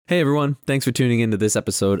Hey everyone, thanks for tuning into this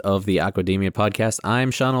episode of the Aquademia podcast.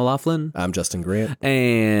 I'm Sean O'Laughlin. I'm Justin Grant.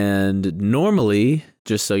 And normally,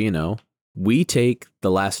 just so you know, we take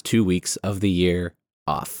the last 2 weeks of the year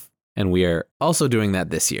off. And we are also doing that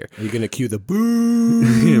this year. Are you going to cue the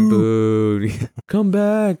boo? Boo. Come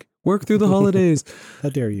back. Work through the holidays. How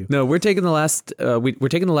dare you? No, we're taking the last we're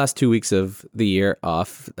taking the last 2 weeks of the year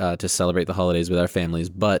off to celebrate the holidays with our families,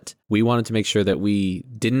 but we wanted to make sure that we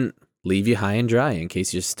didn't leave you high and dry in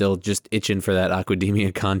case you're still just itching for that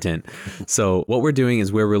Aquademia content. So what we're doing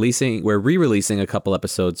is we're re-releasing a couple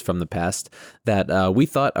episodes from the past that we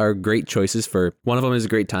thought are great choices for. One of them is a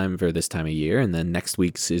great time for this time of year, and then next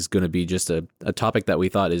week's is going to be just a topic that we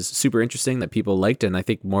thought is super interesting that people liked, and I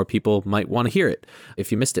think more people might want to hear it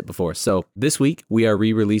if you missed it before. So this week we are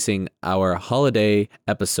re-releasing our holiday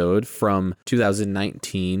episode from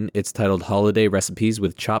 2019. It's titled Holiday Recipes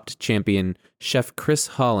with Chopped champion Chef Chris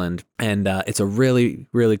Holland. And it's a really,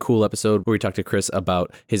 really cool episode where we talk to Chris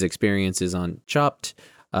about his experiences on Chopped,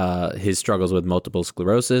 his struggles with multiple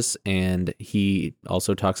sclerosis, and he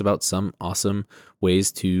also talks about some awesome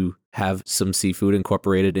ways to have some seafood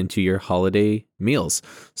incorporated into your holiday meals.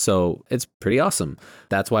 So it's pretty awesome.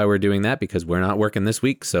 That's why we're doing that, because we're not working this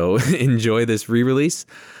week. So enjoy this re-release.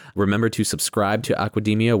 Remember to subscribe to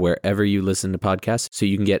Aquademia wherever you listen to podcasts so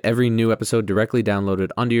you can get every new episode directly downloaded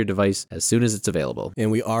onto your device as soon as it's available.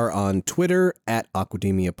 And we are on Twitter at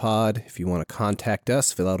Aquademia Pod. If you want to contact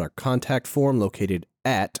us, fill out our contact form located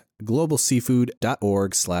at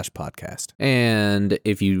globalseafood.org/podcast. And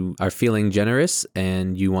if you are feeling generous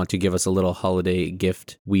and you want to give us a little holiday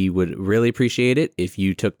gift, we would really appreciate it if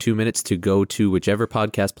you took 2 minutes to go to whichever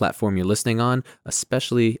podcast platform you're listening on,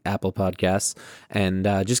 especially Apple Podcasts, and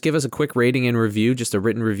just give us a quick rating and review. Just a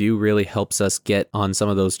written review really helps us get on some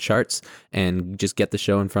of those charts and just get the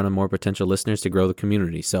show in front of more potential listeners to grow the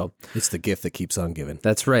community. So it's the gift that keeps on giving.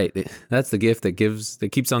 That's right. That's the gift that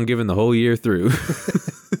keeps on giving the whole year through.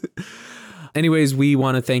 Anyways, we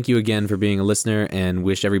want to thank you again for being a listener and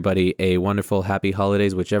wish everybody a wonderful, happy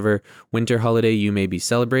holidays, whichever winter holiday you may be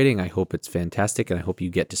celebrating. I hope it's fantastic, and I hope you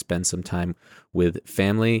get to spend some time with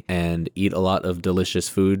family and eat a lot of delicious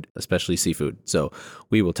food, especially seafood. So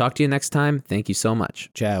we will talk to you next time. Thank you so much.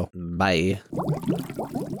 Ciao. Bye.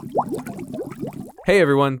 Hey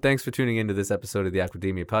everyone, thanks for tuning into this episode of the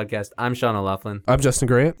Aquademia podcast. I'm Sean O'Laughlin. I'm Justin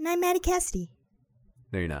Grant. And I'm Maddie Cassidy.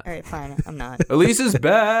 No, you're not. All right, fine. I'm not. Elise is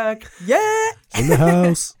back. Yeah. In the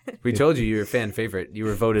house. We told you you're a fan favorite. You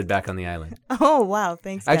were voted back on the island. Oh, wow.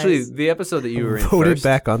 Thanks, guys. Actually, the episode that you were in voted first,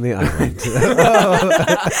 back on the island. Is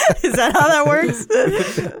that how that works?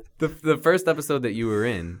 the first episode that you were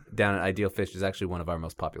in down at Ideal Fish is actually one of our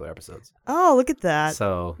most popular episodes. Oh, look at that.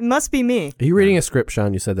 So It must be me. Are you reading a script,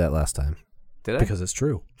 Sean? You said that last time. did I? Because it's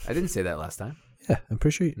true. I didn't say that last time. Yeah, I'm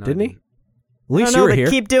pretty sure you No, didn't I he? didn't. At least I you don't were know, here.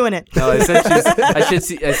 but keep doing it. No, I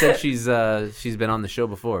said she's been on the show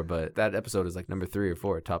before, but that episode is like number 3 or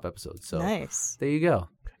 4 top episodes. So Nice. there you go.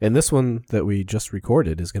 And this one that we just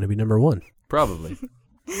recorded is going to be number 1. Probably.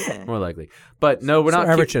 More likely. But no, we're So not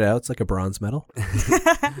average it out. It's like a bronze medal.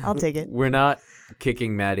 I'll take it. we're not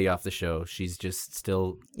kicking Maddie off the show. She's just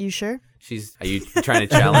still You sure? Are you trying to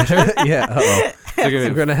challenge her? Yeah. Uh-oh.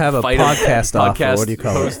 We're going to have a Fight podcast off. Or what do you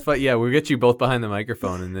call host it? fight. Yeah, we'll get you both behind the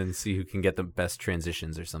microphone and then see who can get the best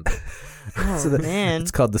transitions or something. Oh, man.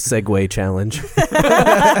 It's called the Segway Challenge.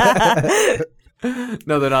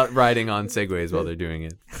 No, they're not riding on segways while they're doing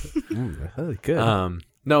it. Really good.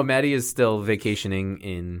 No, Maddie is still vacationing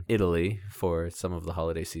in Italy for some of the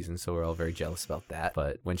holiday season, so we're all very jealous about that.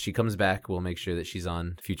 But when she comes back, we'll make sure that she's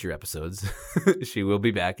on future episodes. She will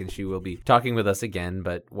be back, and she will be talking with us again.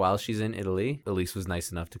 But while she's in Italy, Elise was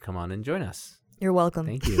nice enough to come on and join us. You're welcome.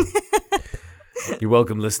 Thank you. You're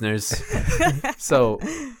welcome, listeners. So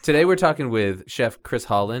today we're talking with Chef Chris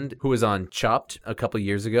Holland, who was on Chopped a couple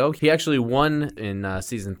years ago. He actually won in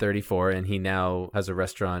season 34, and he now has a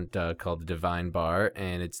restaurant called the Divine Bar,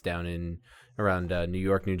 and it's down in around New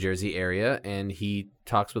York, New Jersey area. And he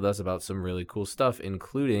talks with us about some really cool stuff,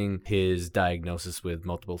 including his diagnosis with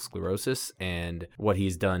multiple sclerosis and what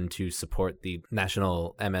he's done to support the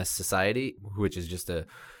National MS Society, which is just a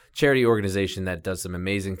charity organization that does some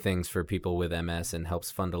amazing things for people with MS and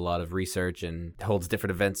helps fund a lot of research and holds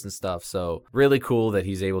different events and stuff. So really cool that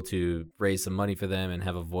he's able to raise some money for them and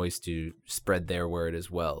have a voice to spread their word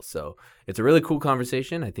as well. So it's a really cool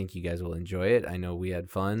conversation. I think you guys will enjoy it. I know we had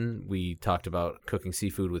fun. We talked about cooking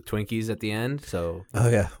seafood with Twinkies at the end. So Oh,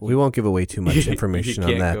 yeah. We won't give away too much information on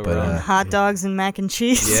can't that. go But wrong. Hot dogs and mac and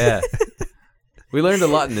cheese. yeah, we learned a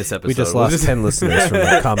lot in this episode. we just lost 10 listeners from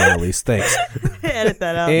that comment, at least. Thanks. Edit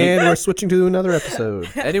that out. And we're switching to another episode.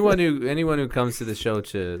 anyone who comes to the show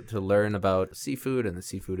to learn about seafood and the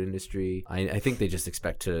seafood industry, I think they just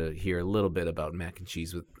expect to hear a little bit about mac and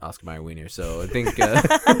cheese with Oscar Mayer Wiener. So I think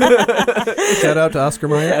Shout out to Oscar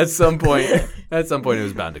Mayer. at some point it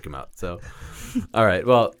was bound to come out. So all right.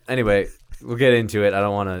 Well, anyway, we'll get into it. I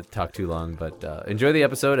don't want to talk too long, but enjoy the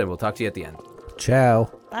episode, and we'll talk to you at the end.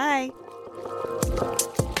 Ciao. Bye.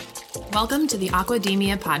 Welcome to the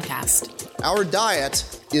Aquademia podcast. Our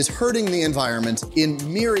diet is hurting the environment in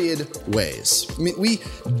myriad ways. I mean, we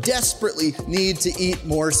desperately need to eat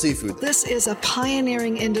more seafood. This is a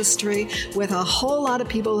pioneering industry with a whole lot of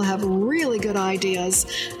people who have really good ideas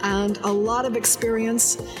and a lot of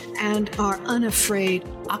experience and are unafraid.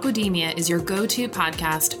 Aquademia is your go-to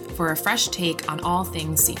podcast for a fresh take on all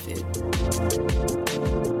things seafood.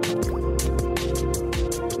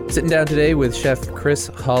 Sitting down today with Chef Chris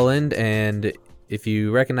Holland, and if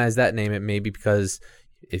you recognize that name, it may be because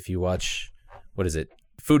if you watch, what is it,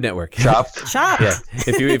 Food Network. Chopped. Chopped. Yeah.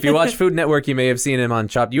 If you watch Food Network, you may have seen him on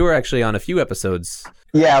Chopped. You were actually on a few episodes.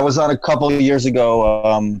 Yeah, I was on a couple of years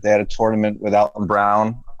ago. They had a tournament with Alton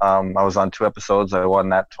Brown. I was on 2 episodes. I won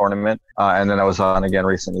that tournament. And then I was on again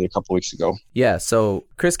recently a couple weeks ago. Yeah, so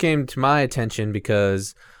Chris came to my attention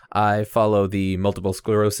because I follow the Multiple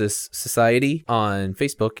Sclerosis Society on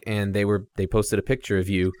Facebook, and they posted a picture of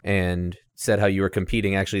you and said how you were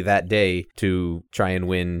competing actually that day to try and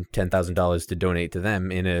win $10,000 to donate to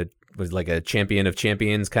them in a was like a Champion of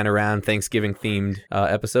Champions kind of round, Thanksgiving themed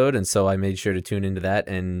episode. And so I made sure to tune into that,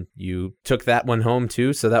 and you took that one home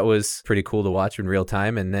too. So that was pretty cool to watch in real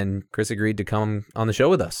time. And then Chris agreed to come on the show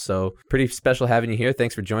with us. So pretty special having you here.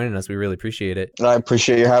 Thanks for joining us. We really appreciate it. I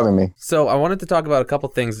appreciate you having me. So I wanted to talk about a couple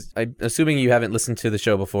things. I'm assuming you haven't listened to the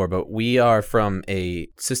show before, but we are from a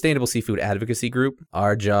sustainable seafood advocacy group.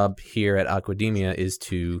 Our job here at Aquademia is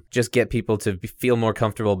to just get people to feel more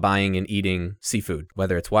comfortable buying and eating seafood,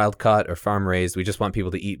 whether it's wild caught or farm raised. We just want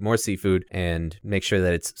people to eat more seafood and make sure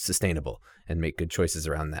that it's sustainable and make good choices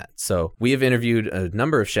around that. So we have interviewed a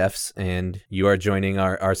number of chefs, and you are joining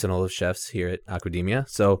our arsenal of chefs here at Aquademia.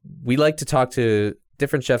 So we like to talk to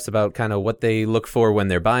different chefs about kind of what they look for when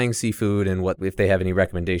they're buying seafood, and what if they have any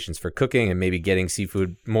recommendations for cooking and maybe getting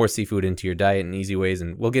more seafood into your diet in easy ways.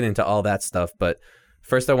 And we'll get into all that stuff. But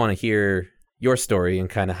first I want to hear your story and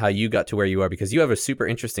kind of how you got to where you are, because you have a super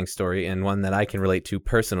interesting story and one that I can relate to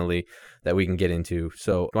personally that we can get into.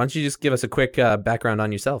 So why don't you just give us a quick background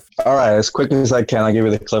on yourself? All right, as quick as I can, I'll give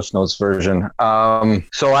you the Cliff Notes version.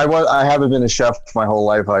 So I haven't been a chef my whole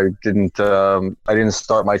life. I didn't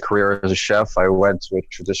start my career as a chef. I went to a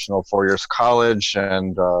traditional 4 years college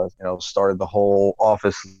and started the whole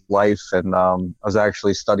office life. And I was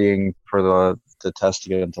actually studying for the test to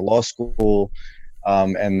get into law school.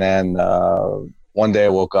 And then one day I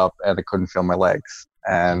woke up and I couldn't feel my legs.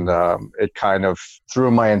 And it kind of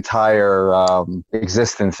threw my entire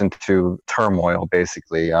existence into turmoil,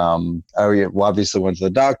 basically. I obviously went to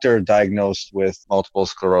the doctor, diagnosed with multiple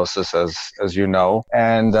sclerosis, as you know.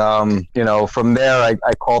 And, from there,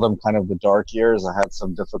 I call them kind of the dark years. I had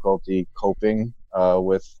some difficulty coping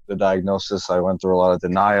with the diagnosis. I went through a lot of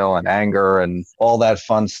denial and anger and all that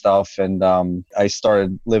fun stuff. And I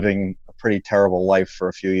started living pretty terrible life for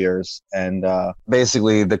a few years, and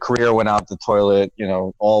basically the career went out the toilet.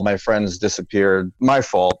 All my friends disappeared. My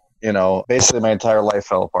fault. Basically my entire life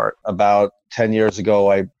fell apart. About 10 years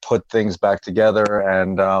ago, I put things back together,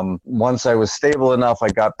 and once I was stable enough, I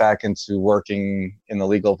got back into working in the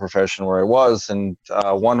legal profession where I was. And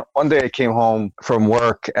one day I came home from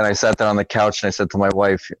work and I sat down on the couch and I said to my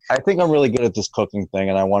wife, I think I'm really good at this cooking thing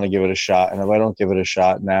and I want to give it a shot. And if I don't give it a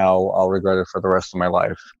shot now, I'll regret it for the rest of my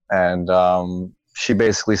life. And she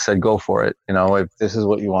basically said, go for it. If this is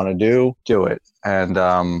what you want to do it. And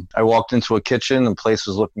I walked into a kitchen. The place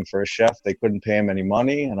was looking for a chef. They couldn't pay him any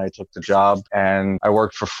money. And I took the job, and I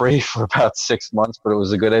worked for free for about 6 months, but it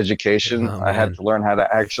was a good education. Oh, I had to learn how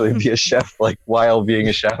to actually be a chef, while being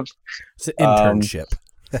a chef. It's an internship.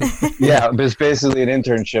 Yeah, it was basically an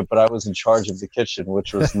internship, but I was in charge of the kitchen,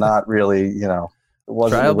 which was not really, it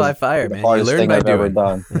wasn't Trial by fire, man. You hardest learn thing by I've ever doing.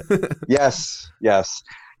 done. Yes.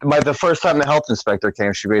 The first time the health inspector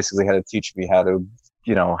came, she basically had to teach me how to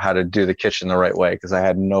do the kitchen the right way, because I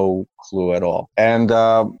had no clue at all. And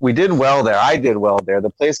we did well there. I did well there. The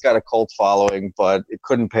place got a cult following, but it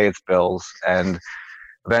couldn't pay its bills. And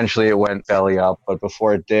eventually it went belly up. But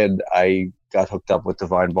before it did, I got hooked up with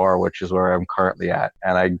Divine Bar, which is where I'm currently at.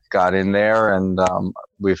 And I got in there, and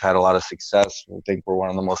we've had a lot of success. I think we're one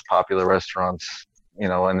of the most popular restaurants,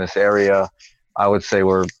 in this area. I would say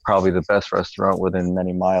we're probably the best restaurant within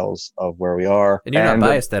many miles of where we are. And you're not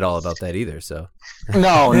biased at all about that either, so.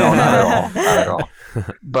 No, not at all. Not at all.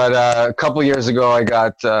 But a couple years ago, I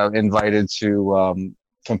got invited to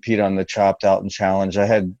compete on the Chopped Alton Challenge. I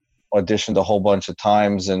had auditioned a whole bunch of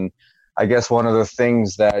times, and I guess one of the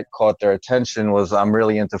things that caught their attention was I'm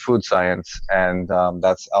really into food science, and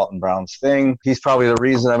that's Alton Brown's thing. He's probably the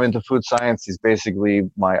reason I'm into food science. He's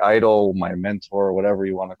basically my idol, my mentor, whatever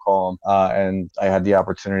you want to call him. And I had the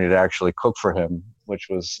opportunity to actually cook for him, which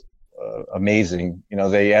was amazing. You know,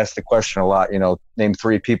 they asked the question a lot, you know, name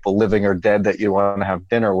 3 people living or dead that you want to have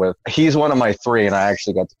dinner with. He's one of my 3, and I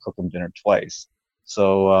actually got to cook him dinner twice.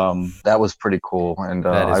 So that was pretty cool, and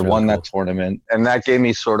I won that tournament, and that gave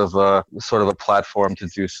me sort of a platform to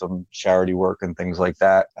do some charity work and things like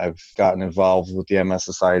that. I've gotten involved with the MS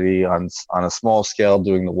Society on a small scale,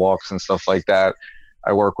 doing the walks and stuff like that.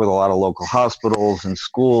 I work with a lot of local hospitals and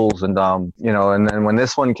schools, and you know, and then when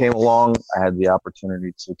this one came along, I had the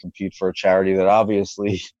opportunity to compete for a charity that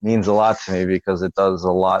obviously means a lot to me because it does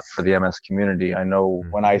a lot for the MS community. I know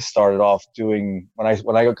when I started off when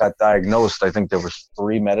I got diagnosed, I think there was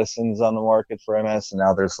 3 medicines on the market for MS, and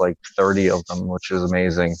now there's like 30 of them, which is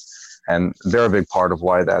amazing, and they're a big part of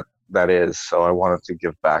why that is. So I wanted to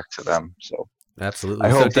give back to them. So. Absolutely. I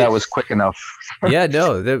hope that was quick enough. Yeah,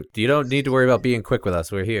 no, you don't need to worry about being quick with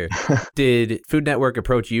us. We're here. Did Food Network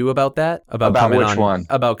approach you about that? About which one?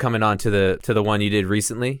 About coming on to the one you did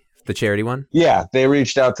recently, the charity one? Yeah, they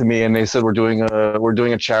reached out to me and they said we're doing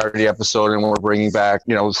a charity episode, and we're bringing back,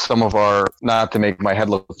 you know, some of our, not to make my head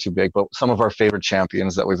look too big, but some of our favorite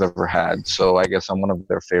champions that we've ever had. So I guess I'm one of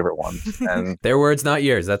their favorite ones. And their words, not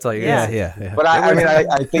yours. That's all you got. Yeah. But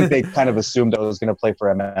I think they kind of assumed I was going to play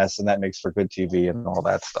for MS, and that makes for good TV and all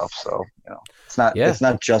that stuff. So, you know, it's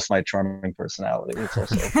not just my charming personality. It's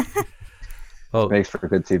also makes for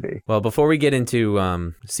good TV. Well, before we get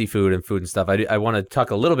into seafood and food and stuff, I want to talk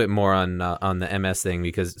a little bit more on the MS thing,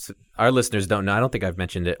 because our listeners don't know. I don't think I've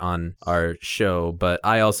mentioned it on our show, but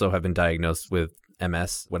I also have been diagnosed with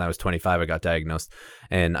MS. When I was 25, I got diagnosed,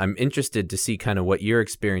 and I'm interested to see kind of what your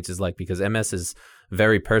experience is like, because MS is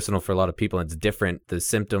very personal for a lot of people. It's different. The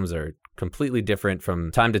symptoms are completely different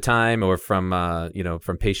from time to time, or from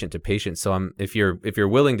from patient to patient. So if you're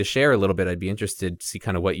willing to share a little bit, I'd be interested to see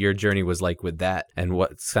kind of what your journey was like with that, and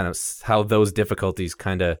what's kind of how those difficulties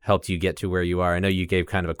kind of helped you get to where you are. I know you gave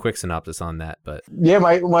kind of a quick synopsis on that, but yeah,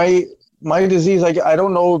 my disease, I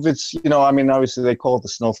don't know if it's, you know, I mean, obviously they call it the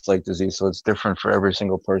snowflake disease, so it's different for every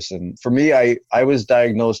single person. For me, I was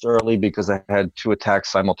diagnosed early because I had 2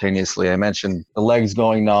 attacks simultaneously. I mentioned the legs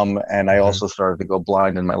going numb, and I also started to go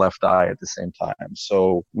blind in my left eye at the same time.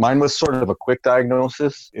 So mine was sort of a quick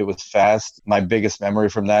diagnosis. It was fast. My biggest memory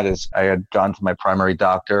from that is I had gone to my primary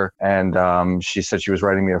doctor, and she said she was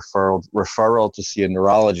writing me a referral to see a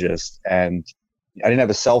neurologist. And I didn't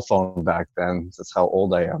have a cell phone back then. That's how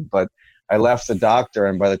old I am. But I left the doctor,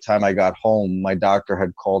 and by the time I got home, my doctor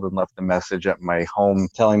had called and left a message at my home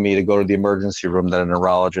telling me to go to the emergency room, that a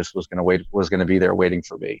neurologist was going to be there waiting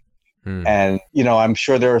for me. And, you know, I'm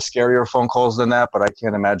sure there are scarier phone calls than that, but I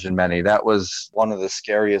can't imagine many. That was one of the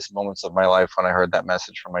scariest moments of my life when I heard that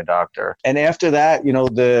message from my doctor. And after that, you know,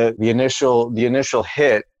 the initial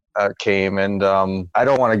hit came, and I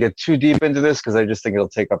don't want to get too deep into this because I just think it'll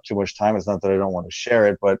take up too much time. It's not that I don't want to share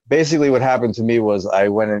it, but basically what happened to me was I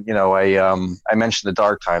went and, you know, I mentioned the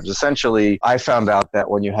dark times. Essentially, I found out that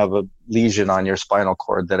when you have a lesion on your spinal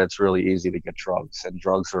cord, that it's really easy to get drugs, and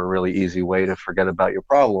drugs are a really easy way to forget about your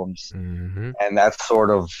problems. And that's sort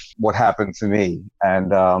of what happened to me.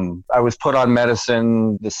 And I was put on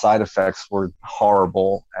medicine. The side effects were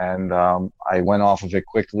horrible, and I went off of it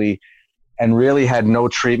quickly, and really had no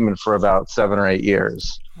treatment for about 7 or 8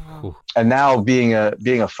 years. Wow. And now being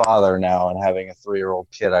a father now and having a 3-year-old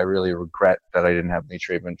kid, I really regret that I didn't have any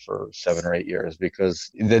treatment for 7 or 8 years, because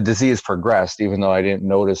the disease progressed. Even though I didn't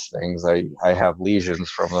notice things, I have lesions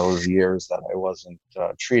from those years that I wasn't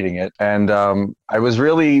treating it. And I was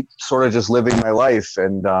really sort of just living my life.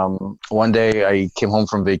 And one day I came home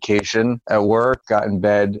from vacation at work, got in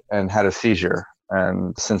bed, and had a seizure.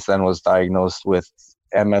 And since then was diagnosed with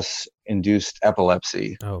MS-induced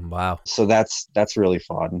epilepsy. Oh, wow. So that's really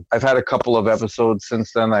fun. I've had a couple of episodes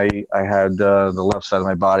since then. I had the left side of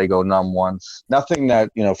my body go numb once. Nothing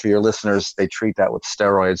that, you know, for your listeners, they treat that with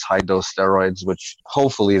steroids, high-dose steroids, which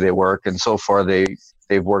hopefully they work. And so far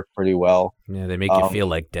they've worked pretty well. Yeah, they make you feel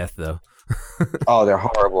like death, though. Oh, they're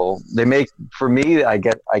horrible. They make, for me, I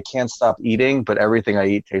can't stop eating, but everything I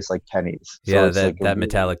eat tastes like pennies. Yeah, so that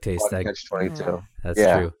metallic taste. Catch-22. That's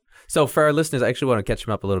true. So for our listeners, I actually want to catch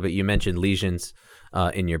them up a little bit. You mentioned lesions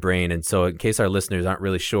in your brain. And so in case our listeners aren't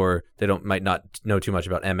really sure, might not know too much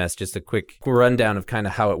about MS, just a quick rundown of kind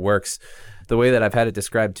of how it works. The way that I've had it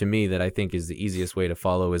described to me that I think is the easiest way to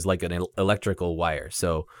follow is like an electrical wire.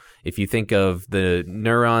 So if you think of the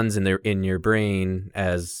neurons in your brain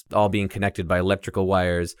as all being connected by electrical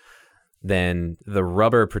wires, then the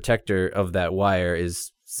rubber protector of that wire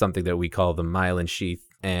is something that we call the myelin sheath.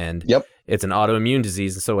 And it's an autoimmune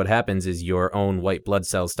disease. And so what happens is your own white blood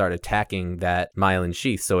cells start attacking that myelin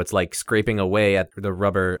sheath. So it's like scraping away at the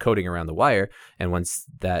rubber coating around the wire. And once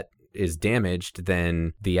that is damaged,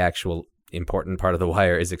 then the actual important part of the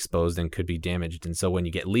wire is exposed and could be damaged. And so when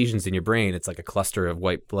you get lesions in your brain, it's like a cluster of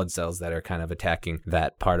white blood cells that are kind of attacking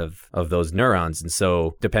that part of those neurons. And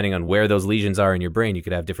so depending on where those lesions are in your brain, you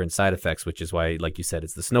could have different side effects, which is why, like you said,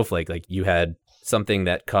 it's the snowflake. Like you had something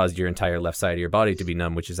that caused your entire left side of your body to be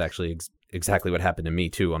numb, which is actually exactly what happened to me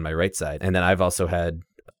too on my right side. And then I've also had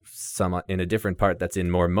some in a different part that's in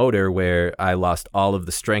more motor, where I lost all of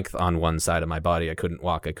the strength on one side of my body. I couldn't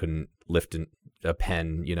walk. I couldn't lift a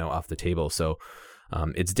pen, off the table. So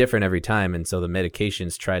it's different every time. And so the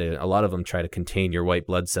medications a lot of them try to contain your white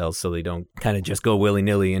blood cells so they don't kind of just go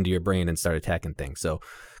willy-nilly into your brain and start attacking things. So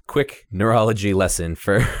quick neurology lesson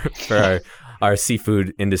for our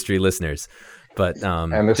seafood industry listeners. But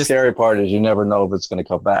and the scary part is you never know if it's going to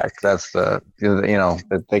come back. That's that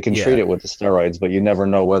they can treat it with the steroids, but you never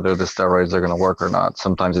know whether the steroids are going to work or not.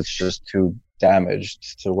 Sometimes it's just too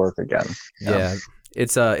damaged to work again. Yeah.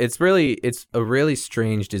 It's a really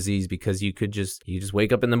strange disease because you just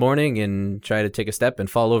wake up in the morning and try to take a step and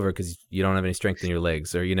fall over because you don't have any strength in your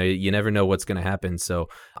legs, or you never know what's going to happen. So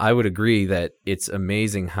I would agree that it's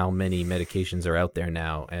amazing how many medications are out there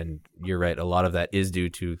now, and you're right, a lot of that is due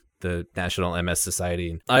to the National MS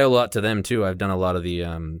Society. I owe a lot to them too. I've done a lot of the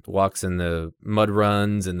walks and the mud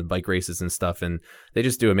runs and the bike races and stuff, and they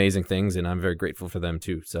just do amazing things, and I'm very grateful for them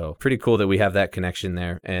too. So pretty cool that we have that connection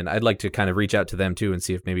there, and I'd like to kind of reach out to them too and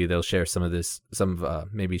see if maybe they'll share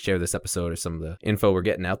maybe share this episode or some of the info we're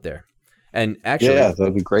getting out there. And actually, yeah,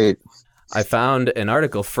 that'd be great. I found an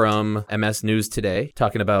article from MS News Today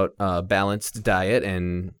talking about balanced diet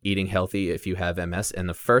and eating healthy if you have MS. And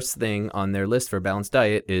the first thing on their list for balanced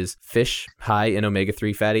diet is fish high in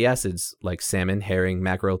omega-3 fatty acids like salmon, herring,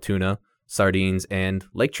 mackerel, tuna, sardines, and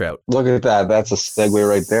lake trout. Look at that. That's a segue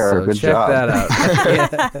right there. So good check job. That out.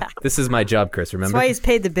 Yeah. This is my job, Chris, remember? That's why he's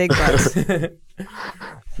paid the big bucks.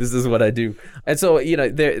 This is what I do. And so,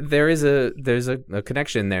 there's a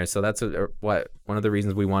connection there. So that's one of the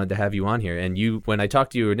reasons we wanted to have you on here. And when I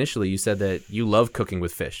talked to you initially, you said that you love cooking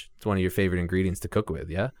with fish. It's one of your favorite ingredients to cook with,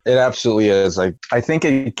 yeah? It absolutely is. I think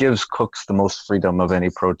it gives cooks the most freedom of any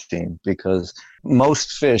protein, because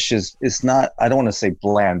most fish is not, I don't want to say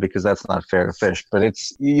bland because that's not fair to fish, but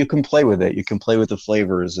you can play with it. You can play with the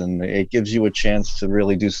flavors, and it gives you a chance to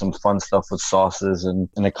really do some fun stuff with sauces and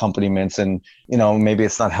accompaniments. And, maybe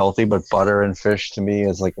it's not healthy, but butter and fish to me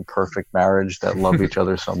is like a perfect marriage that love each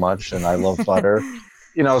other so much. And I love butter.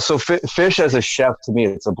 So fish as a chef, to me,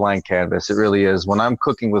 it's a blank canvas. It really is. When I'm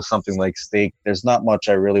cooking with something like steak, there's not much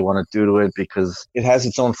I really want to do to it because it has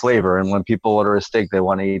its own flavor. And when people order a steak, they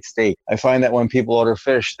want to eat steak. I find that when people order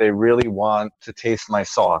fish, they really want to taste my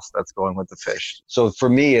sauce that's going with the fish. So for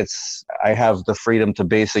me, I have the freedom to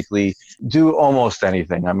basically do almost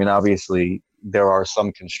anything. I mean, obviously, there are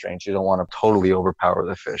some constraints. You don't want to totally overpower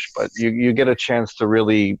the fish, but you get a chance to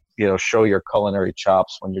really, show your culinary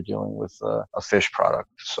chops when you're dealing with a fish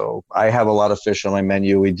product. So I have a lot of fish on my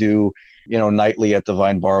menu. We do, nightly at the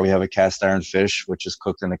Vine Bar, we have a cast iron fish, which is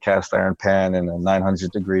cooked in a cast iron pan in a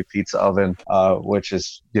 900-degree pizza oven, which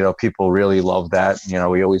is, people really love that.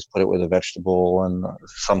 We always put it with a vegetable and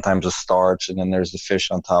sometimes a starch, and then there's the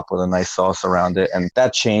fish on top with a nice sauce around it. And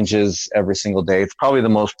that changes every single day. It's probably the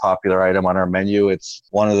most popular item on our menu. It's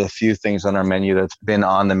one of the few things on our menu that's been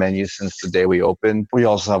on the menu since the day we opened. We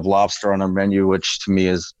also have lobster on our menu, which to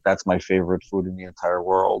me that's my favorite food in the entire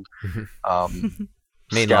world.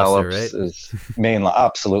 Maine scallops lobster, right?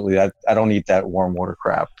 Absolutely. I don't eat that warm water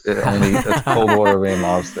crap. It's cold water Maine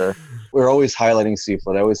lobster. We're always highlighting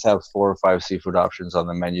seafood. I always have 4 or 5 seafood options on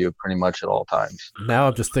the menu pretty much at all times. Now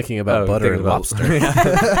I'm just thinking about butter and lobster.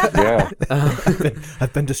 Yeah.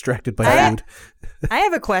 I've been distracted by food. I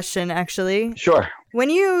have a question, actually. Sure. When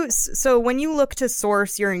you look to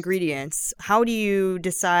source your ingredients, how do you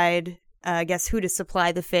decide, who to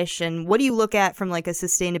supply the fish, and what do you look at from like a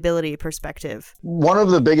sustainability perspective? One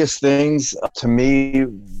of the biggest things to me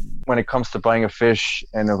when it comes to buying a fish,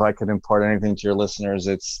 and if I could impart anything to your listeners,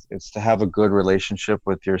 it's to have a good relationship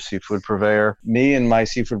with your seafood purveyor. Me and my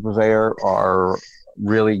seafood purveyor are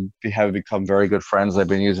really have become very good friends. I've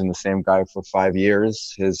been using the same guy for 5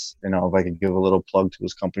 years. His, if I could give a little plug to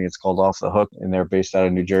his company, it's called Off the Hook, and they're based out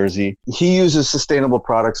of New Jersey. He uses sustainable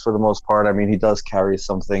products for the most part. I mean, he does carry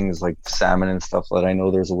some things like salmon and stuff that I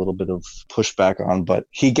know there's a little bit of pushback on, but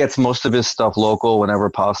he gets most of his stuff local. Whenever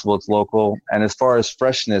possible, it's local. And as far as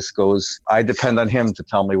freshness goes, I depend on him to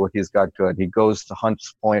tell me what he's got good. He goes to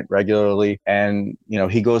Hunts Point regularly, and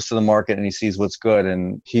he goes to the market and he sees what's good,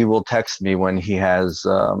 and he will text me when he has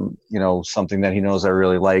something that he knows I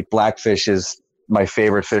really like. Blackfish is my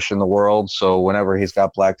favorite fish in the world, so whenever he's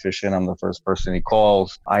got blackfish in, I'm the first person he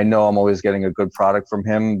calls. I know I'm always getting a good product from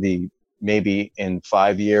him. Maybe in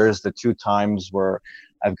 5 years, the 2 times where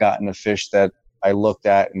I've gotten a fish that I looked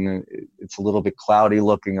at and it's a little bit cloudy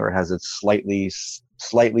looking or has a slightly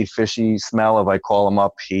fishy smell, if I call him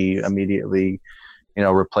up, he immediately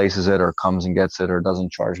replaces it or comes and gets it or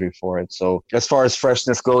doesn't charge me for it. So as far as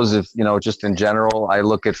freshness goes, if just in general, I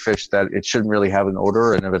look at fish that it shouldn't really have an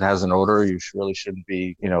odor, and if it has an odor, you really shouldn't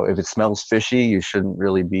be, if it smells fishy, you shouldn't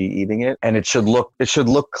really be eating it. And it should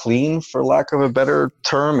look clean, for lack of a better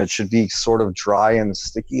term. It should be sort of dry and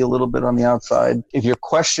sticky a little bit on the outside. If you're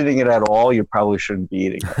questioning it at all, you probably shouldn't be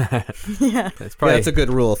eating it. Yeah. That's a good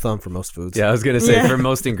rule of thumb for most foods. Yeah, I was going to say, for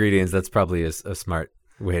most ingredients, that's probably a smart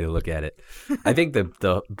way to look at it. I think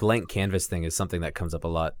the blank canvas thing is something that comes up a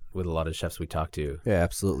lot with a lot of chefs we talk to. Yeah,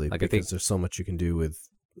 absolutely. Like, because I think there's so much you can do with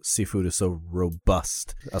seafood is so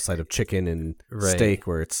robust outside of chicken and Right. steak,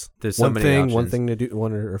 where it's There's so one many thing, options. one thing to do,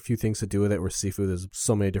 one or a few things to do with it. Where seafood, there's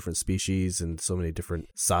so many different species and so many different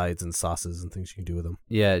sides and sauces and things you can do with them.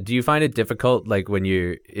 Yeah. Do you find it difficult, like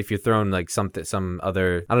if you're throwing like some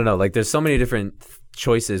other, I don't know, like there's so many different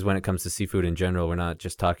choices when it comes to seafood in general? We're not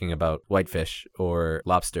just talking about whitefish or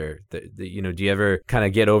lobster. Do you ever kind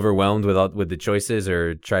of get overwhelmed with the choices,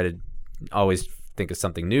 or try to always think of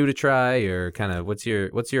something new to try, or kind of what's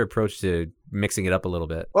your approach to mixing it up a little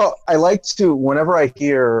bit? Well, I like to, whenever I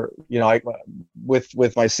hear,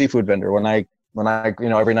 with my seafood vendor, when I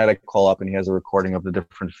every night I call up and he has a recording of the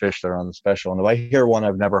different fish that are on the special, and if I hear one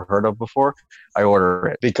I've never heard of before, I order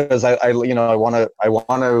it, because I want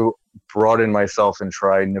to broaden myself and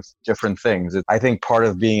try different things. I think part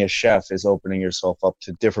of being a chef is opening yourself up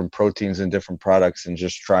to different proteins and different products and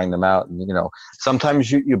just trying them out. And sometimes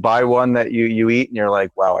you buy one that you eat and you're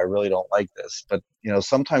like, wow, I really don't like this. But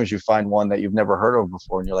sometimes you find one that you've never heard of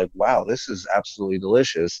before and you're like, wow, this is absolutely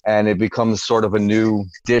delicious, and it becomes sort of a new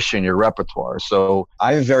dish in your repertoire. So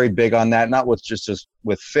I'm very big on that, not with just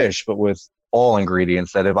with fish, but with all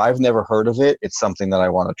ingredients, that if I've never heard of it, it's something that I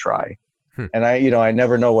want to try. And I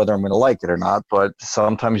never know whether I'm going to like it or not, but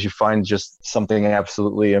sometimes you find just something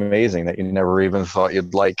absolutely amazing that you never even thought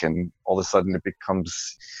you'd like, and all of a sudden it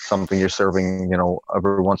becomes something you're serving,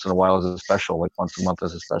 every once in a while as a special, like once a month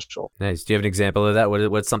as a special. Nice. Do you have an example of that?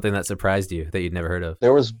 What's something that surprised you that you'd never heard of?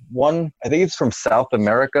 There was one, I think it's from South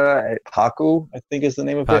America, Pacu, I think is the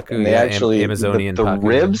name of it. Pacu, And they actually, Amazonian the Pacu.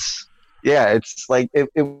 ribs. Yeah, it's like, it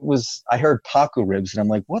was, I heard Pacu ribs and I'm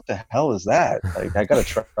like, what the hell is that? Like, I got to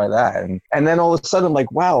try that. And then all of a sudden I'm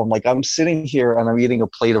like, wow, I'm sitting here and I'm eating a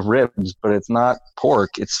plate of ribs, but it's not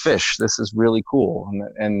pork, it's fish. This is really cool.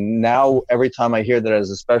 And now every time I hear that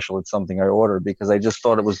as a special, it's something I order, because I just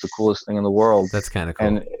thought it was the coolest thing in the world. That's kind of cool.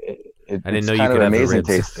 And I didn't know you kind could of have the amazing ribs.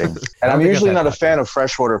 tasting. I And I'm don't think usually I've had not a Pacu. fan of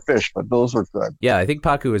freshwater fish, but those were good. Yeah, I think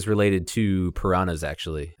Pacu is related to piranhas,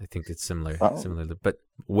 actually. I think it's similar, but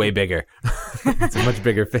way bigger. It's a much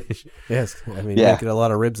bigger fish. Yes, I mean, Yeah. you get a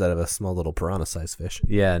lot of ribs out of a small little piranha-sized fish.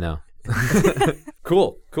 Yeah, no.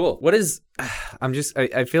 Cool. What is,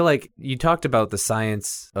 I feel like you talked about the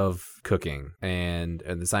science of cooking and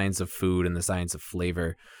the science of food and the science of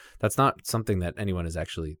flavor. That's not something that anyone has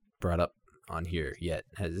actually brought up on here yet,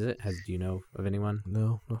 has it? Do you know of anyone?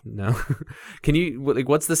 No. Can you,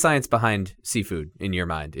 what's the science behind seafood in your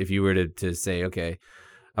mind? If you were to say, okay,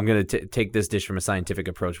 I'm going to take this dish from a scientific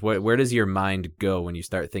approach, where does your mind go when you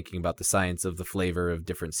start thinking about the science of the flavor of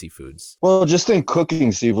different seafoods? Well, just in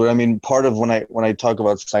cooking seafood, I mean, part of when I talk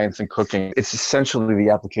about science in cooking, it's essentially the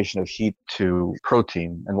application of heat to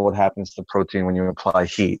protein and what happens to protein when you apply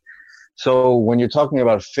heat. So when you're talking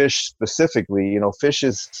about fish specifically, fish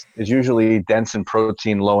is usually dense in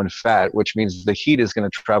protein, low in fat, which means the heat is going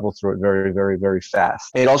to travel through it very, very, very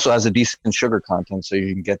fast. It also has a decent sugar content, so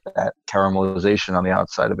you can get that caramelization on the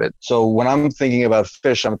outside of it. So when I'm thinking about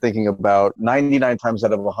fish, I'm thinking about 99 times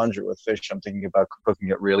out of 100 with fish, I'm thinking about cooking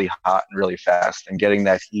it really hot and really fast and getting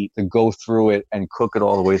that heat to go through it and cook it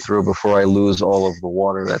all the way through before I lose all of the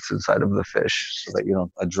water that's inside of the fish, so that you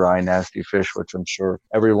don't a dry, nasty fish, which I'm sure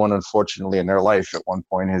everyone unfortunately unfortunately, in their life at one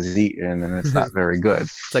point has eaten, and it's not very good.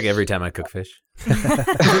 It's like every time I cook fish.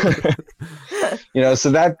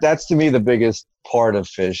 So that's to me the biggest part of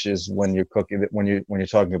fish is when you're cooking. When you're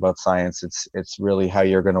talking about science, it's really how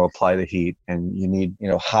you're going to apply the heat, and you need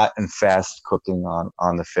hot and fast cooking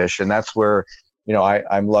on the fish, and that's where.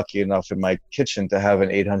 I'm lucky enough in my kitchen to have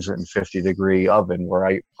an 850 degree oven where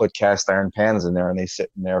I put cast iron pans in there and they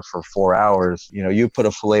sit in there for 4 hours. You put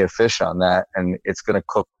a fillet of fish on that and it's going to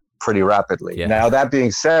cook pretty rapidly. Yeah. Now, that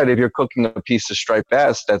being said, if you're cooking a piece of striped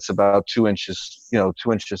bass that's about 2 inches,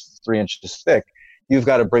 3 inches thick, you've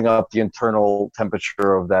got to bring up the internal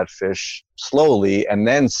temperature of that fish slowly and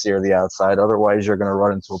then sear the outside. Otherwise, you're going to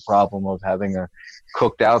run into a problem of having a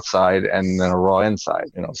cooked outside and then a raw inside.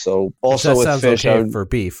 So also that with sounds fish, okay for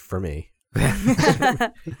beef for me.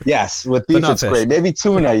 Yes, with beef it's great. Maybe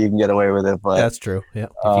tuna you can get away with it, but that's true. Yeah,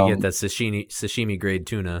 if you get that sashimi grade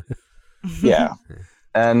tuna. Yeah.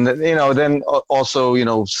 And, then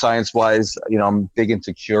also, science-wise, I'm big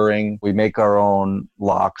into curing. We make our own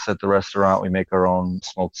lox at the restaurant. We make our own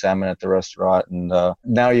smoked salmon at the restaurant. And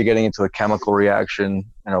now you're getting into a chemical reaction.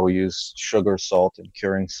 We use sugar, salt, and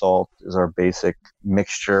curing salt is our basic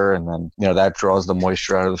mixture. And then, that draws the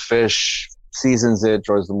moisture out of the fish, seasons it,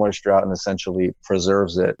 draws the moisture out, and essentially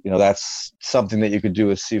preserves it. That's something that you could do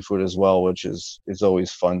with seafood as well, which is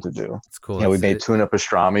always fun to do. It's cool. We made tuna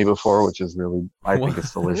pastrami before, which is really, I think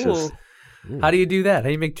it's delicious. How do you do that? How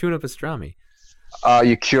do you make tuna pastrami?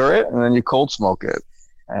 You cure it and then you cold smoke it,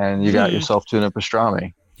 and you got yourself tuna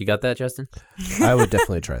pastrami. You got that, Justin? I would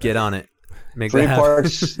definitely try that. Get on it. Make 3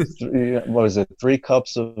 parts, 3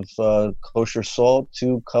 cups of kosher salt,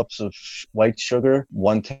 2 cups of white sugar,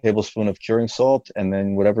 1 tablespoon of curing salt, and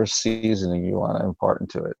then whatever seasoning you want to impart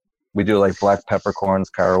into it. We do like black peppercorns,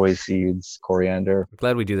 caraway seeds, coriander. I'm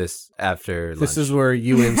glad we do this after lunch. This is where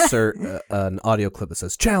you insert an audio clip that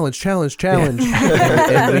says, challenge, challenge, challenge.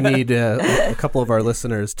 and we need a couple of our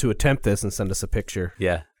listeners to attempt this and send us a picture.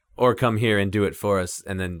 Yeah. Or come here and do it for us,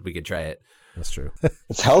 and then we can try it. That's true.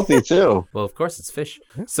 It's healthy too. Well, of course, it's fish.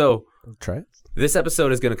 So try it. This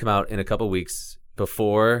episode is going to come out in a couple weeks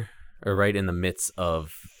before or right in the midst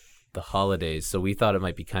of the holidays. So we thought it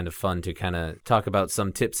might be kind of fun to kind of talk about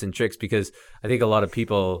some tips and tricks, because I think a lot of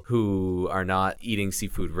people who are not eating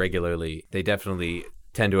seafood regularly, they definitely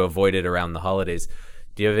tend to avoid it around the holidays.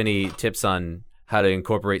 Do you have any tips on how to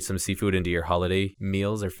incorporate some seafood into your holiday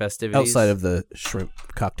meals or festivities? Outside of the shrimp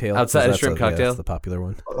cocktail. Outside of shrimp cocktail? That's the popular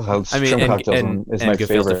one. Shrimp cocktail is my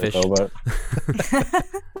favorite, fish. though. But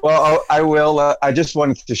well, I will. I just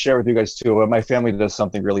wanted to share with you guys, too. My family does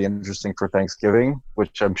something really interesting for Thanksgiving,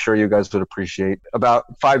 which I'm sure you guys would appreciate. About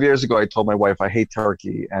 5 years ago, I told my wife I hate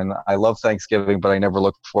turkey, and I love Thanksgiving, but I never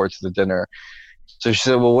look forward to the dinner. So she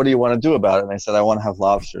said, well, what do you want to do about it? And I said, I want to have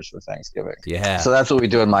lobsters for Thanksgiving. Yeah. So that's what we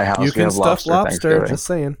do in my house. You can stuff lobster, just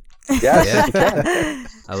saying. Yes, you can.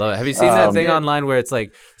 I love it. Have you seen that thing online where it's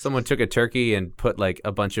like someone took a turkey and put like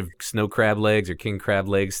a bunch of snow crab legs or king crab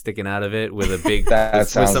legs sticking out of it with a big with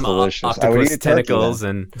some delicious. octopus tentacles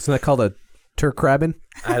and isn't that called a turkrabbin?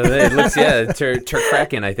 I don't know, it looks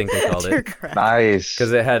turkraken, I think they called it. Nice.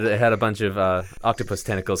 Because it had a bunch of octopus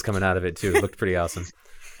tentacles coming out of it too. It looked pretty awesome.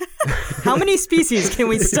 How many species can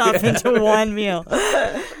we stuff into one meal?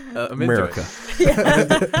 America.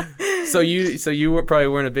 So you probably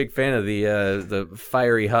weren't a big fan of the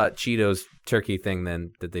fiery hot Cheetos turkey thing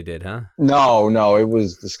then that they did, huh? No, it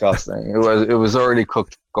was disgusting. It was already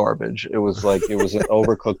cooked garbage. It was an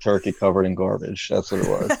overcooked turkey covered in garbage. That's what it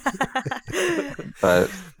was.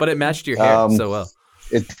 But it matched your hair so well.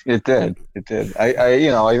 It did.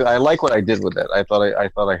 I like what I did with it. I thought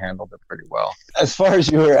I handled it pretty well. As far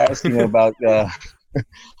as you were asking about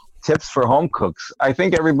tips for home cooks, I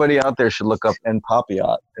think everybody out there should look up En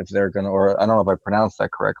Papillote if they're gonna, or I don't know if I pronounced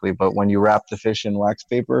that correctly, but when you wrap the fish in wax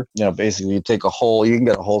paper, basically you take you can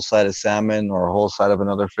get a whole side of salmon or a whole side of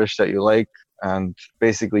another fish that you like, and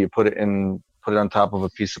basically you put it on top of a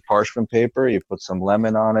piece of parchment paper. You put some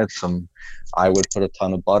lemon on it. I would put a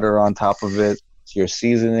ton of butter on top of it. Your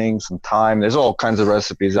seasoning, some thyme. There's all kinds of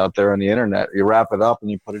recipes out there on the internet. You wrap it up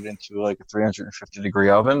and you put it into like a 350 degree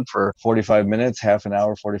oven for 45 minutes, half an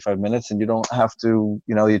hour, 45 minutes. And you don't have to,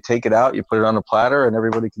 you take it out, you put it on a platter and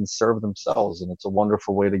everybody can serve themselves. And it's a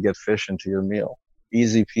wonderful way to get fish into your meal.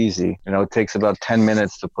 Easy peasy. It takes about 10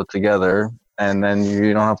 minutes to put together and then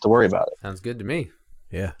you don't have to worry about it. Sounds good to me.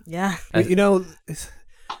 Yeah. Yeah. The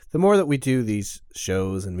more that we do these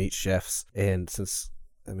shows and meet chefs, and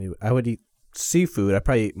I would eat seafood. I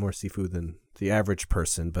probably eat more seafood than the average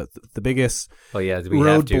person, but the biggest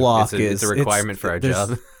roadblock it's a requirement for our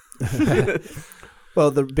job.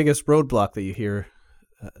 Well, the biggest roadblock that you hear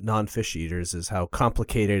non-fish eaters is how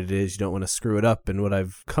complicated it is. You don't want to screw it up. And what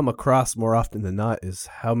I've come across more often than not is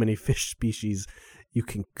how many fish species you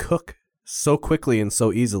can cook so quickly and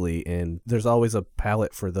so easily. And there's always a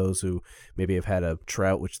palate for those who maybe have had a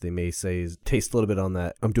trout, which they may say tastes a little bit on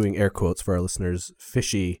that, I'm doing air quotes for our listeners,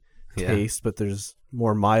 fishy taste, but there's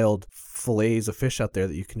more mild fillets of fish out there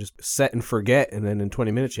that you can just set and forget, and then in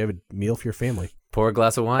 20 minutes you have a meal for your family. Pour a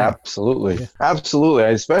glass of wine. Absolutely. Absolutely.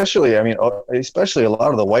 Especially a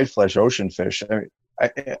lot of the white flesh ocean fish.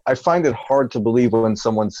 I find it hard to believe when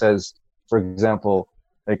someone says, for example,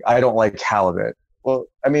 like, I don't like halibut. Well,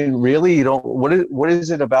 I mean, really, you don't. What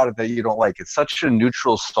is it about it that you don't like? It's such a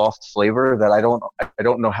neutral, soft flavor that I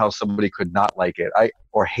don't know how somebody could not like it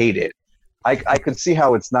or hate it. I could see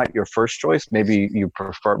how it's not your first choice. Maybe you're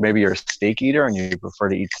a steak eater and you prefer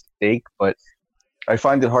to eat steak, but I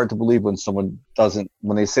find it hard to believe when someone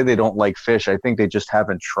when they say they don't like fish, I think they just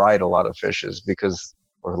haven't tried a lot of fishes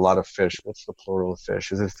or a lot of fish. What's the plural of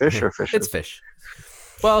fish? Is it fish or fishes? It's fish.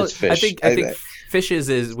 Well, it's fish. I think fishes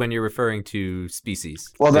is when you're referring to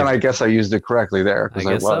species. Well, then I guess I used it correctly there. I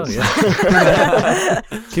guess was. so, yeah.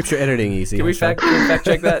 Keeps your editing easy. Can we fact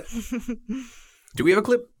check that? Do we have a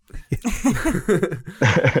clip?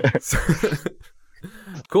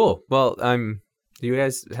 Cool. Well, do you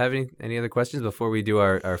guys have any other questions before we do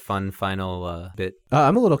our fun final bit?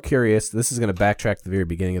 I'm a little curious. This is going to backtrack to the very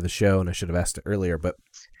beginning of the show, and I should have asked it earlier, but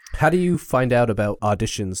how do you find out about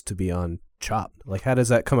auditions to be on Chopped? Like, how does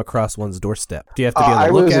that come across one's doorstep? Do you have to be on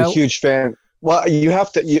the lookout? I was a huge fan. Well, you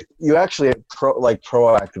have to. You actually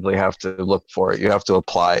proactively have to look for it. You have to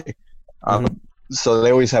apply. So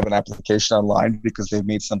they always have an application online because they've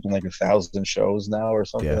made something like 1,000 shows now or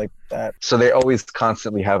something like that. So they always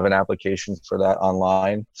constantly have an application for that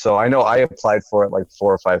online. So I know I applied for it like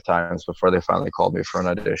 4 or 5 times before they finally called me for an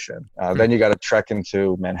audition. Then you got to trek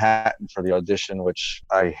into Manhattan for the audition, which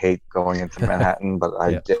I hate going into Manhattan, but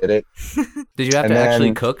I did it. Did you have to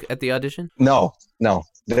actually cook at the audition? No.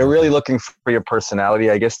 They're really looking for your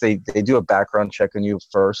personality. I guess they do a background check on you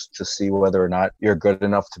first to see whether or not you're good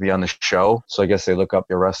enough to be on the show. So I guess they look up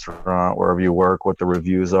your restaurant, wherever you work, what the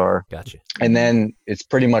reviews are. Gotcha. And then it's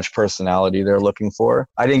pretty much personality they're looking for.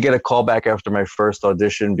 I didn't get a call back after my first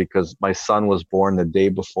audition because my son was born the day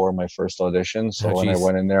before my first audition. So when I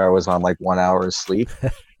went in there, I was on like 1 hour's sleep.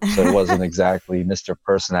 So it wasn't exactly Mr.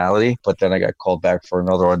 Personality, but then I got called back for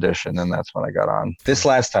another audition, and that's when I got on. This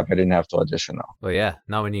last time I didn't have to audition, though. Well, yeah,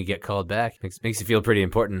 not when you get called back. Makes you feel pretty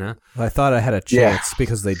important, huh? Well, I thought I had a chance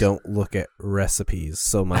because they don't look at recipes.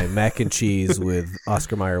 So my mac and cheese with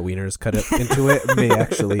Oscar Mayer wieners cut into it may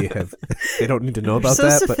actually have. They don't need to know about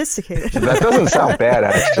that. Sophisticated. That doesn't sound bad,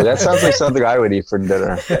 actually. That sounds like something I would eat for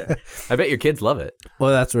dinner. I bet your kids love it. Well,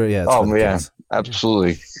 that's where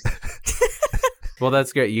absolutely. Well,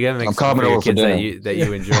 that's great. You gotta make something for your kids that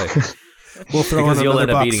you enjoy. We'll throw because you'll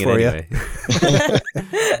end up eating for it anyway.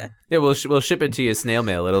 Yeah, we'll ship it to you snail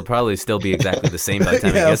mail. It'll probably still be exactly the same by the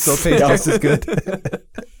time it gets. It'll taste just as good.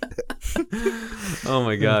 Oh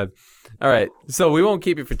my god. All right, so we won't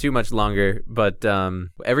keep it for too much longer, but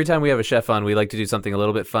every time we have a chef on, we like to do something a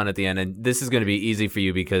little bit fun at the end, and this is going to be easy for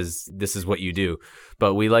you because this is what you do.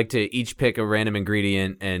 But we like to each pick a random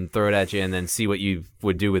ingredient and throw it at you and then see what you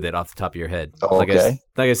would do with it off the top of your head. Okay.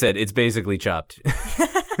 Like I said, it's basically Chopped.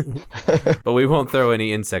 But we won't throw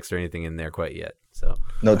any insects or anything in there quite yet. So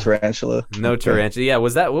no tarantula? No tarantula. Yeah,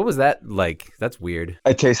 what was that like? That's weird.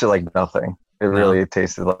 It tasted like nothing. It really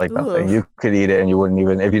tasted like nothing. You could eat it and you wouldn't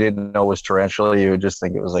even, if you didn't know it was tarantula, you would just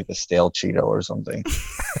think it was like a stale Cheeto or something.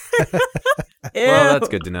 Well, that's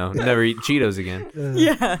good to know. Never eat Cheetos again.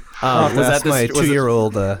 Yeah. Was that my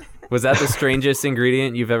 2-year-old? Was that the strangest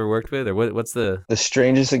ingredient you've ever worked with, or what's the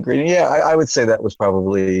strangest ingredient? Yeah, I would say that was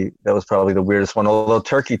probably the weirdest one. Although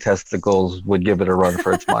turkey testicles would give it a run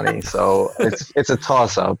for its money, so it's a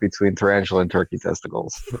toss up between tarantula and turkey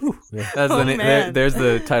testicles. That's there's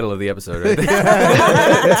the title of the episode, right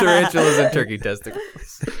there. Tarantulas and turkey testicles.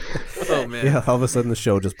 Oh man! Yeah, all of a sudden the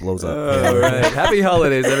show just blows up. All right, happy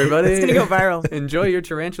holidays, everybody! It's gonna go viral. Enjoy your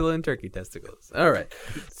tarantula and turkey testicles. All right.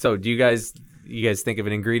 So, do you guys think of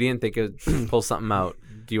an ingredient? Pull something out.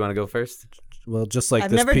 Do you want to go first? Well, just like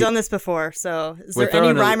I've never done this before, so is there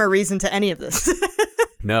any rhyme or reason to any of this?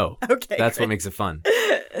 No. Okay. That's what makes it fun.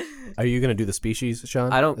 Are you going to do the species,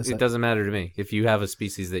 Sean? It doesn't matter to me. If you have a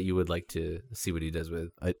species that you would like to see what he does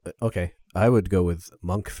with. Okay. I would go with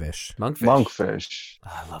monkfish. Monkfish.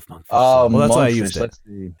 Oh, I love monkfish. Well, that's why I used it.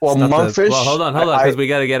 Well, monkfish. Well, hold on, because we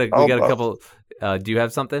got a couple. Do you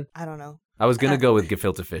have something? I don't know. I was gonna go with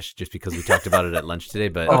gefilte fish just because we talked about it at lunch today,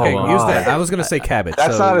 but Okay, use that. I was gonna say cabbage.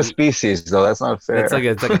 That's not a species, though. That's not fair.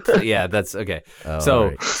 Yeah, that's okay. Oh, so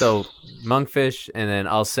right. so monkfish, and then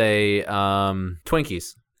I'll say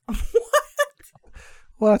Twinkies.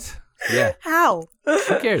 What? Yeah. How?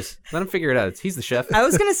 Who cares? Let him figure it out. He's the chef. I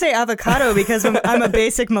was gonna say avocado because I'm a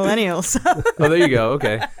basic millennial. So. Oh, there you go.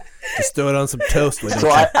 Okay. Just throw it on some toast. So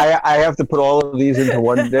I have to put all of these into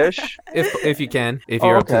one dish? If you can, if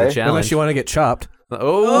you're up to the okay. challenge. Unless you want to get chopped.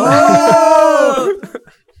 Oh.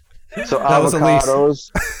 So That was Elise.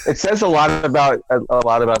 avocados. It says a lot about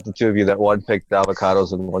the two of you that one picked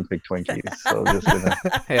avocados and one picked Twinkies. So just gonna...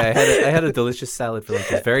 Hey, I had a delicious salad for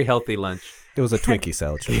lunch. It's a very healthy lunch. It was a Twinkie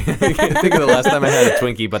salad. I can't think of the last time I had a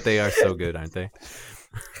Twinkie, but they are so good, aren't they?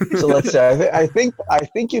 So let's say I think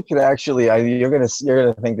you could actually you're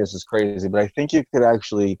gonna think this is crazy, but I think you could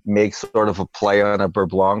actually make sort of a play on a beurre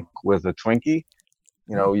blanc with a Twinkie.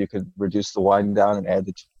 You know, you could reduce the wine down and add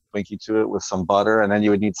the Twinkie to it with some butter, and then you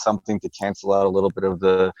would need something to cancel out a little bit of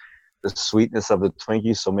the sweetness of the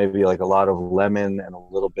Twinkie. So maybe like a lot of lemon and a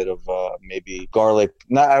little bit of maybe garlic,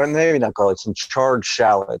 maybe not garlic, some charred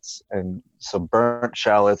shallots and some burnt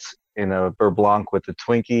shallots in a beurre blanc with the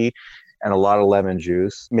Twinkie. And a lot of lemon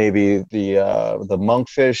juice. Maybe the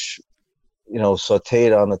monkfish,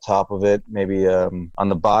 sautéed on the top of it. Maybe on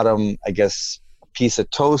the bottom, I guess, a piece of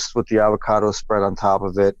toast with the avocado spread on top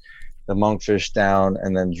of it. The monkfish down,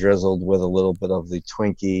 and then drizzled with a little bit of the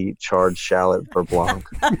Twinkie charred shallot beurre blanc.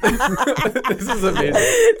 This is amazing.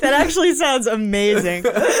 That actually sounds amazing.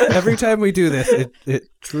 Every time we do this, it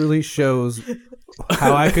truly shows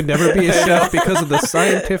how I could never be a chef because of the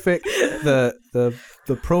scientific, the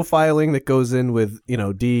profiling that goes in with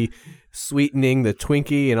de-sweetening the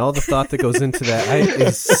Twinkie and all the thought that goes into that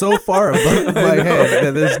is so far above my head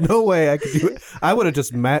that there's no way I could do it. I would have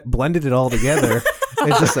just blended it all together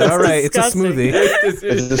and just said, all right, it's a smoothie. It's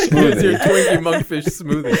a smoothie. It's your Twinkie monkfish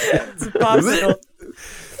smoothie. It's popsicle.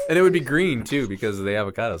 And it would be green too because of the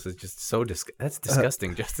avocados. It's just so that's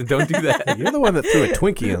disgusting, Justin. Don't do that. You're the one that threw a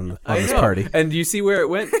Twinkie on this party. And do you see where it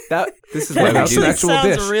went? This is why we That's do an this. actual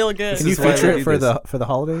Sounds dish. real good. Can you This is why feature we it do for the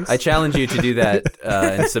holidays? I challenge you to do that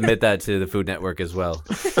and submit that to the Food Network as well.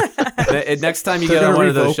 Next time you They're get on gonna one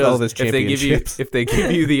of those revoke all shows, those championships. if they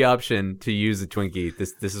give you the option to use a Twinkie,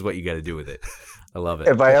 this is what you got to do with it. I love it.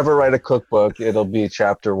 If I ever write a cookbook, it'll be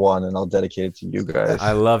chapter 1, and I'll dedicate it to you guys.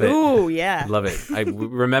 I love it. Ooh, yeah. I love it.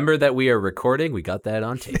 Remember that we are recording. We got that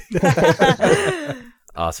on tape.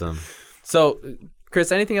 Awesome. So,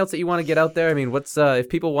 Chris, anything else that you want to get out there? I mean, what's if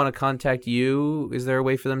people want to contact you, is there a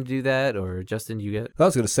way for them to do that? Or Justin, do you get? I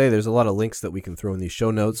was going to say there's a lot of links that we can throw in these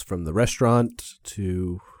show notes, from the restaurant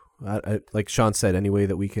to, like Sean said, any way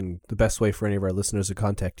that we can. The best way for any of our listeners to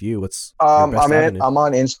contact you. What's your best avenue? I'm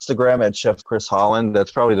on Instagram at Chef Chris Holland.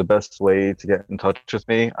 That's probably the best way to get in touch with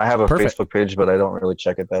me. I have a Facebook page, but I don't really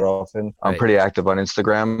check it that often. I'm pretty active on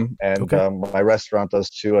Instagram, and my restaurant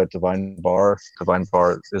does too at Divine Bar. Divine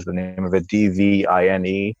Bar is the name of it,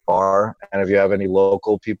 DVINE Bar. And if you have any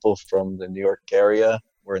local people from the New York area,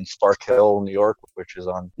 we're in Spark Hill, New York, which is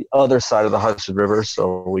on the other side of the Hudson River,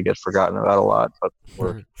 so we get forgotten about a lot. But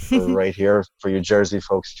we're right here for you Jersey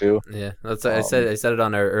folks too. Yeah, I said it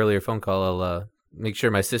on our earlier phone call. I'll make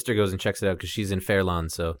sure my sister goes and checks it out because she's in Fairlawn.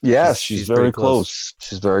 So yes, she's very close.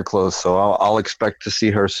 She's very close. So I'll expect to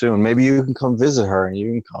see her soon. Maybe you can come visit her and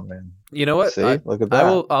you can come in. You know what? See? Look at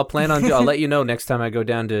that. I'll plan on. I'll let you know next time I go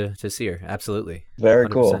down to see her. Absolutely. Very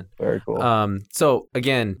 100%. cool. Very cool. So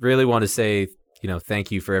again, really want to say, thank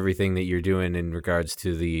you for everything that you're doing in regards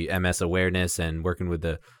to the MS awareness and working with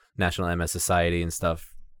the National MS Society and stuff.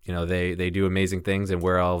 They do amazing things, and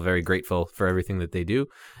we're all very grateful for everything that they do.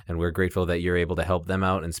 And we're grateful that you're able to help them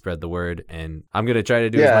out and spread the word. And I'm going to try to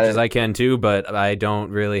do as much as I can too, but I don't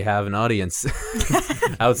really have an audience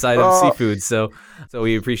outside of seafood. So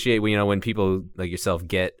we appreciate, when people like yourself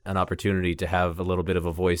get an opportunity to have a little bit of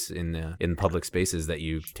a voice in public spaces, that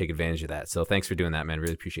you take advantage of that. So thanks for doing that, man.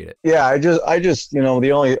 Really appreciate it. Yeah, I just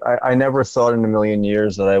I never thought in a million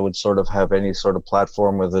years that I would sort of have any sort of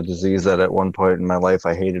platform with a disease that at one point in my life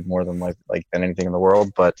I hated more than than anything in the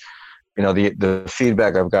world. But the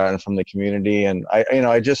feedback I've gotten from the community, and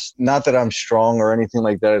I just, not that I'm strong or anything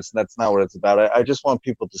like that. That's not what it's about. I just want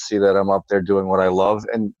people to see that I'm up there doing what I love,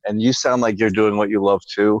 and you sound like you're doing what you love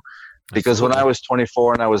too. Because when I was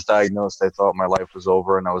 24 and I was diagnosed, I thought my life was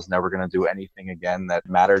over and I was never going to do anything again that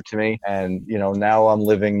mattered to me. And, now I'm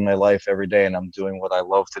living my life every day and I'm doing what I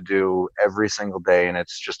love to do every single day. And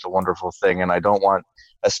it's just a wonderful thing. And I don't want,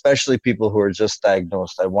 especially people who are just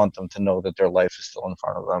diagnosed, I want them to know that their life is still in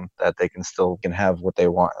front of them, that they can have what they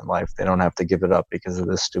want in life. They don't have to give it up because of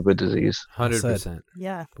this stupid disease. 100%.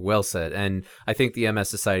 Yeah. Well said. And I think the MS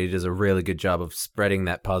Society does a really good job of spreading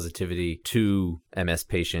that positivity to MS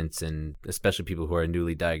patients and especially people who are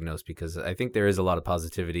newly diagnosed, because I think there is a lot of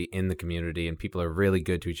positivity in the community and people are really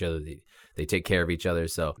good to each other. They take care of each other.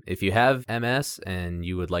 So if you have MS and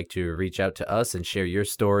you would like to reach out to us and share your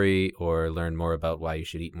story or learn more about why you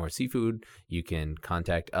should eat more seafood, you can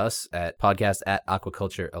contact us at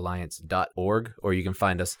podcast@aquaculturealliance.org, or you can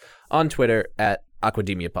find us on Twitter at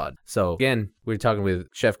AquademiaPod. So again, we're talking with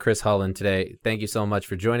Chef Chris Holland today. Thank you so much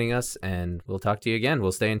for joining us, and we'll talk to you again.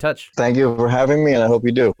 We'll stay in touch. Thank you for having me, and I hope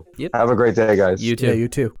you do. Yep. Have a great day, guys. You too. Yeah, you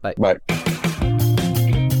too. Bye. Bye.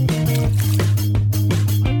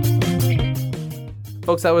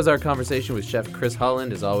 Folks, that was our conversation with Chef Chris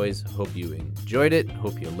Holland. As always, hope you enjoyed it.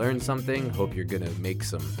 Hope you learned something. Hope you're going to make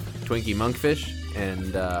some Twinkie monkfish.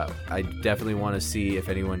 And I definitely want to see if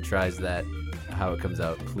anyone tries that, how it comes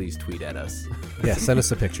out. Please tweet at us. Yeah, send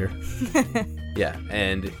us a picture. Yeah,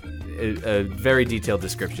 and a very detailed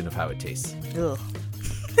description of how it tastes. Ugh.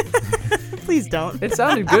 Please don't. It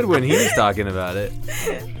sounded good when he was talking about it.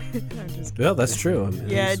 Well, that's true.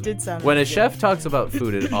 Yeah, it did sound When a good. chef talks about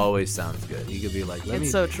food, it always sounds good. He could be like,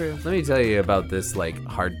 So true. Let me tell you about this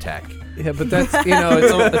hardtack. Yeah, but that's,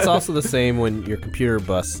 it's also the same when your computer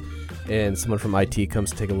busts and someone from IT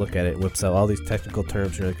comes to take a look at it and whips out all these technical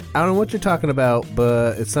terms. You're like, I don't know what you're talking about,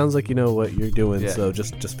 but it sounds like you know what you're doing, so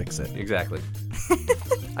just fix it. Exactly.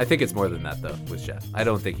 I think it's more than that, though, with Chef. I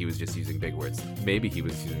don't think he was just using big words. Maybe he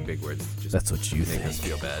was using big words just That's what you make think. us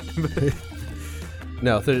feel bad.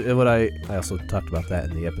 No, what I also talked about that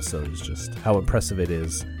in the episode is just how impressive it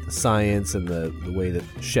is, the science and the way that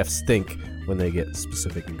chefs think when they get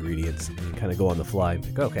specific ingredients and kind of go on the fly and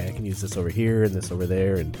pick, okay, I can use this over here and this over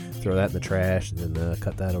there and throw that in the trash and then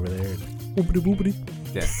cut that over there. And boopity boopity.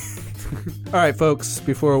 Yeah. All right, folks,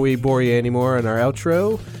 before we bore you anymore in our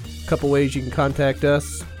outro, a couple ways you can contact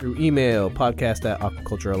us through email,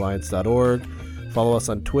 podcast@aquaculturealliance.org. Follow us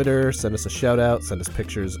on Twitter, send us a shout out, send us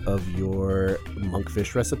pictures of your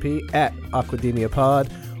monkfish recipe at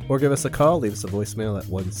AquademiaPod, or give us a call, leave us a voicemail at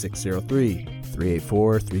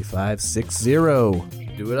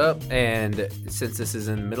 1-603-384-3560. Do it up. And since this is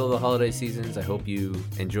in the middle of the holiday seasons, I hope you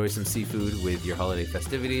enjoy some seafood with your holiday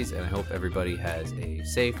festivities, and I hope everybody has a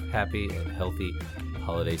safe, happy, and healthy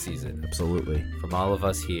holiday season. Absolutely. From all of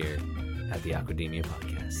us here at the Aquademia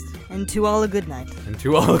Podcast. And to all a good night. And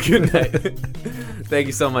to all, good night. Thank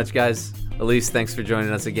you so much, guys. Elise, thanks for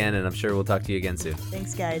joining us again, and I'm sure we'll talk to you again soon.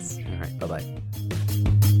 Thanks, guys. All right, bye-bye.